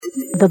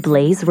The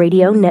Blaze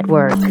Radio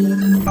Network.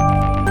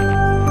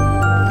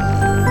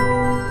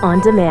 On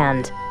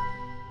demand.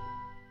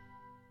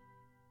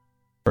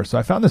 So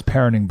I found this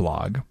parenting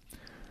blog.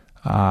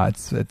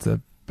 It's a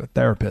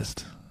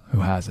therapist who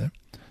has it.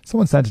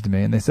 Someone sent it to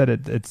me, and they said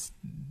it's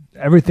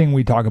everything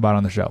we talk about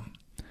on the show.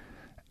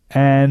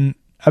 And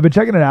I've been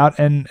checking it out,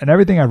 and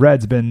everything I've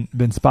read's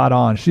been spot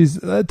on. She's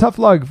a tough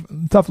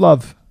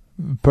love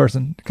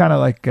person, kind of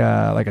like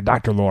a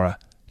Dr. Laura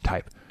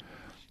type.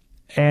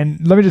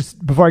 And let me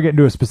just, before I get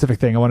into a specific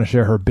thing, I want to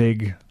share her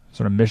big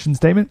sort of mission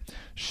statement.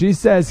 She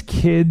says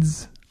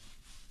kids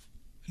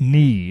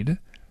need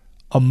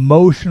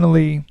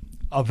emotionally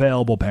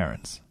available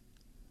parents.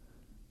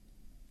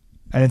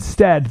 And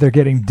instead, they're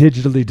getting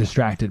digitally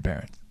distracted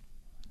parents.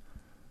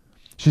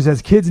 She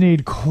says kids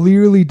need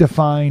clearly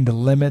defined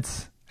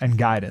limits and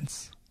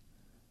guidance.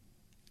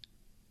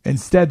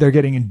 Instead, they're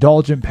getting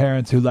indulgent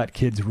parents who let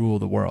kids rule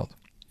the world.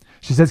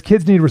 She says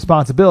kids need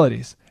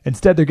responsibilities.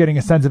 Instead, they're getting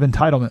a sense of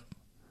entitlement.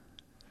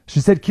 She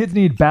said kids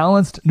need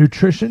balanced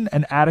nutrition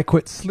and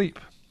adequate sleep.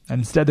 And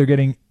instead, they're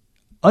getting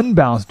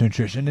unbalanced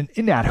nutrition and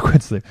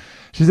inadequate sleep.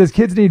 She says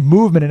kids need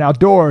movement and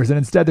outdoors, and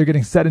instead they're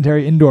getting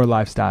sedentary indoor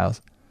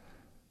lifestyles.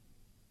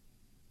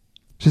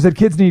 She said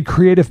kids need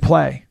creative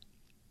play.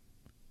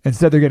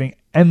 Instead, they're getting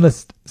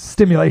endless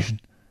stimulation.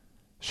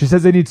 She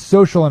says they need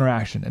social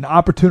interaction and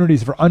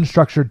opportunities for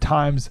unstructured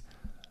times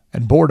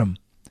and boredom.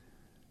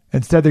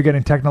 Instead, they're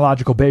getting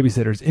technological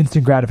babysitters,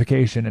 instant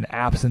gratification, and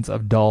absence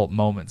of dull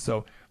moments.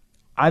 So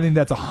I think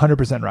that's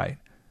 100% right.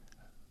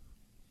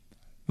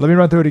 Let me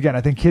run through it again.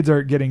 I think kids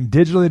are getting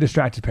digitally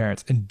distracted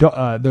parents, and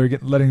they're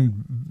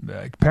letting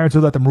parents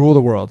who let them rule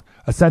the world,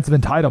 a sense of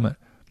entitlement,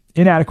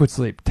 inadequate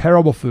sleep,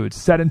 terrible food,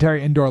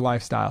 sedentary indoor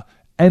lifestyle,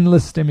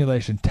 endless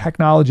stimulation,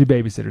 technology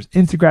babysitters,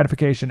 instant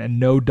gratification, and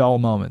no dull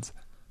moments.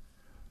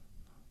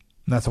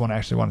 And that's the one I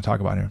actually want to talk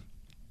about here.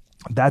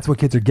 That's what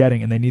kids are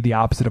getting, and they need the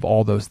opposite of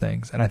all those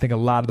things. And I think a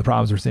lot of the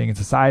problems we're seeing in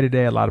society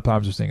today, a lot of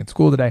problems we're seeing in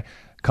school today,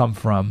 come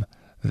from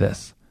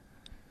this.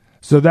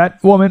 So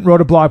that woman wrote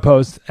a blog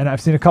post, and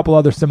I've seen a couple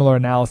other similar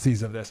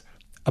analyses of this,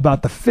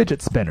 about the fidget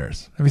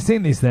spinners. Have you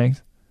seen these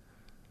things?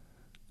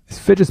 These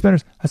fidget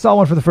spinners? I saw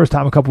one for the first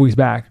time a couple weeks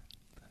back,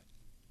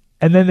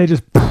 and then they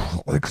just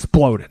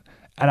exploded.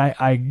 And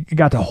I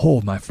got to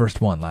hold my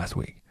first one last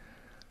week.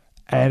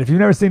 And if you've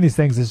never seen these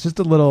things, it's just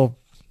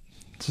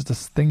a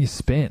thing you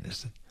spin.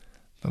 It's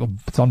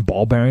on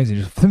ball bearings, and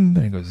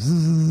it goes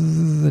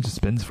zzz, it just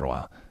spins for a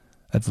while.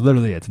 That's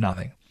literally it. It's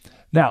nothing.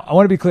 Now, I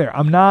want to be clear.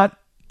 I'm not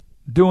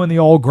doing the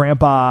old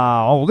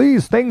grandpa,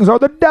 these things are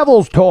the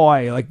devil's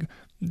toy. Like,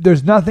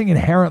 there's nothing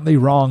inherently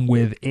wrong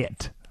with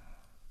it.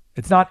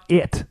 It's not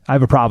it I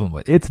have a problem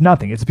with. It's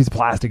nothing. It's a piece of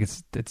plastic.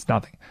 It's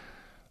nothing.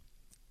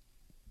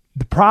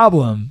 The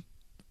problem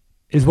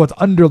is what's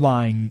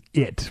underlying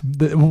it.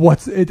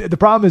 The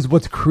problem is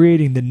what's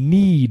creating the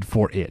need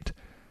for it.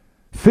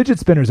 Fidget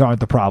spinners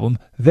aren't the problem.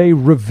 They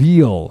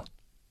reveal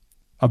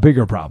a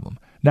bigger problem.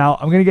 Now,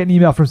 I'm going to get an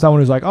email from someone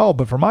who's like,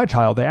 but for my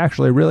child, they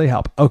actually really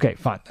help. Okay,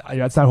 fine.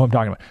 That's not who I'm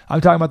talking about. I'm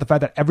talking about the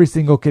fact that every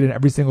single kid in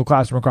every single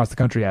classroom across the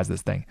country has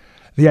this thing.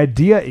 The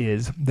idea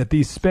is that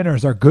these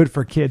spinners are good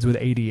for kids with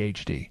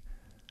ADHD,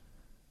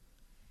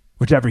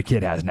 which every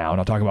kid has now, and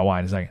I'll talk about why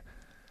in a second.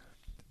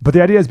 But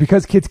the idea is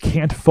because kids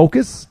can't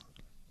focus,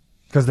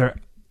 because they're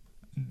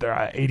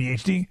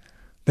ADHD,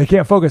 they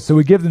can't focus, so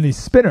we give them these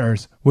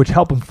spinners, which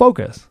help them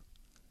focus.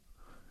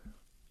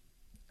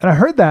 And I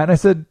heard that, and I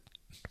said,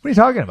 what are you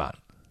talking about?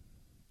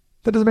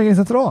 That doesn't make any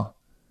sense at all.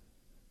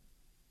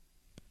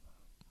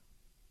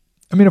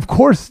 I mean, of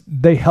course,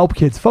 they help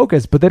kids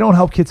focus, but they don't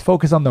help kids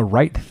focus on the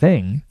right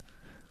thing.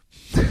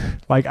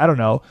 Like, I don't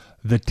know,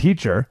 the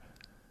teacher.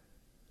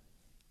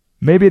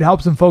 Maybe it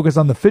helps them focus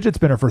on the fidget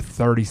spinner for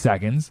 30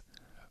 seconds,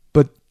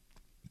 but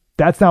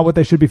that's not what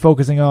they should be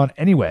focusing on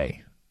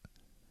anyway.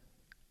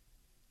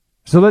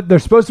 So they're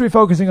supposed to be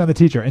focusing on the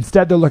teacher.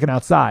 Instead, they're looking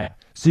outside.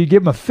 So you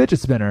give them a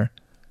fidget spinner.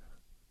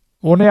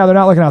 Well, now they're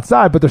not looking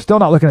outside, but they're still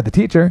not looking at the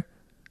teacher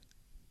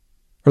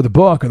or the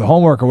book or the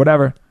homework or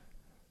whatever.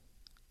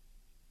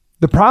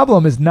 The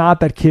problem is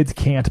not that kids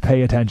can't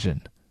pay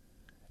attention.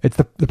 It's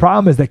the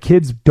problem is that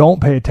kids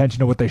don't pay attention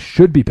to what they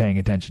should be paying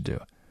attention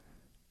to.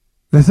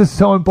 This is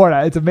so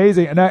important. It's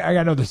amazing. And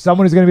I know there's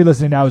someone who's going to be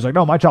listening now who's like,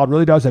 no, my child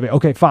really does have it.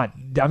 Okay, fine.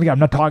 I'm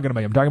not talking about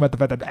you. I'm talking about the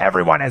fact that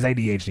everyone has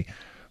ADHD.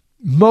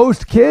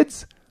 Most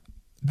kids,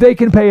 they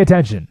can pay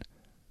attention.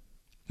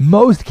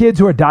 Most kids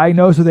who are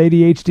diagnosed with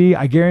ADHD,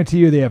 I guarantee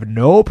you they have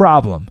no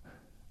problem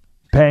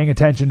paying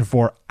attention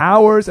for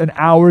hours and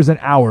hours and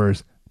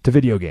hours to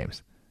video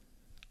games.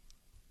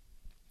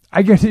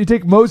 I guarantee you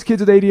take most kids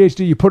with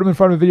ADHD, you put them in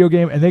front of a video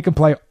game, and they can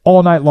play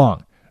all night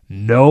long.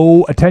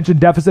 No attention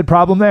deficit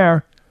problem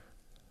there.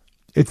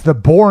 It's the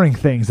boring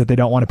things that they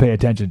don't want to pay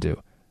attention to.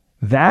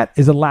 That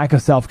is a lack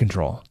of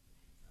self-control.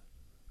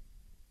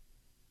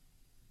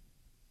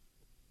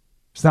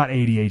 It's not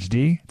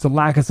ADHD. It's a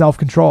lack of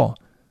self-control.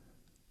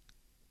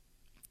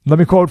 Let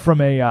me quote from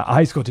a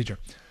high school teacher.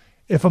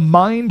 If a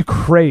mind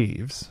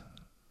craves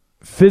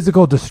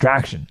physical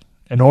distraction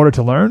in order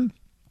to learn,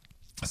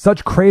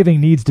 Such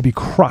craving needs to be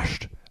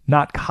crushed,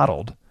 not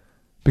coddled.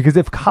 Because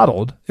if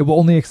coddled, it will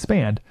only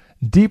expand.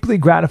 Deeply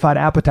gratified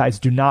appetites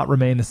do not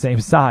remain the same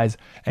size,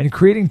 and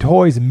creating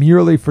toys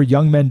merely for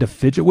young men to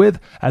fidget with,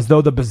 as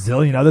though the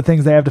bazillion other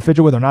things they have to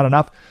fidget with are not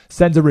enough,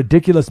 sends a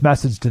ridiculous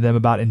message to them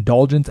about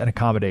indulgence and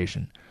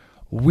accommodation.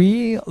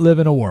 We live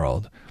in a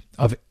world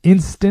of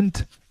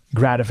instant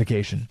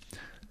gratification.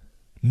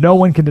 No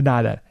one can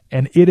deny that.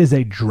 And it is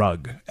a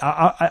drug.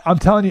 I'm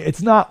telling you,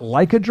 it's not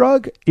like a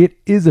drug. It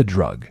is a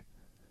drug.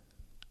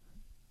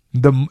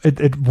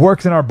 It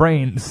works in our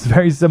brain. It's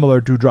very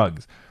similar to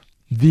drugs.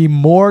 The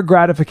more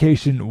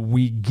gratification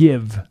we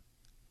give,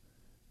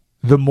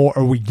 the more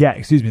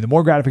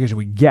gratification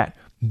we get,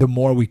 the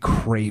more we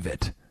crave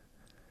it.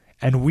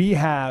 And we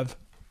have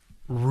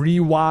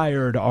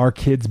rewired our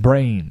kids'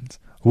 brains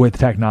with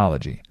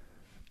technology,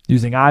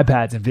 using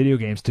iPads and video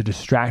games to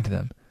distract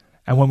them.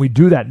 And when we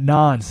do that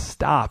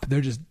nonstop,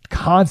 they're just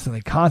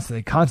constantly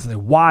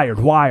wired.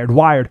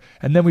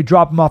 And then we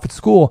drop them off at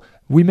school.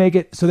 We make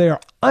it so they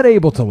are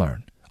unable to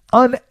learn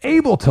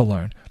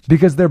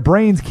because their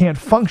brains can't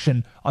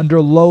function under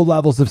low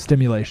levels of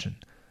stimulation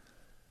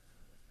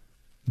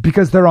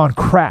because they're on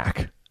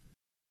crack.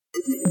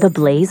 The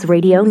Blaze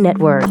Radio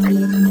Network.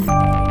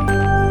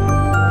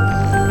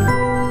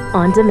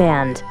 On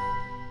demand.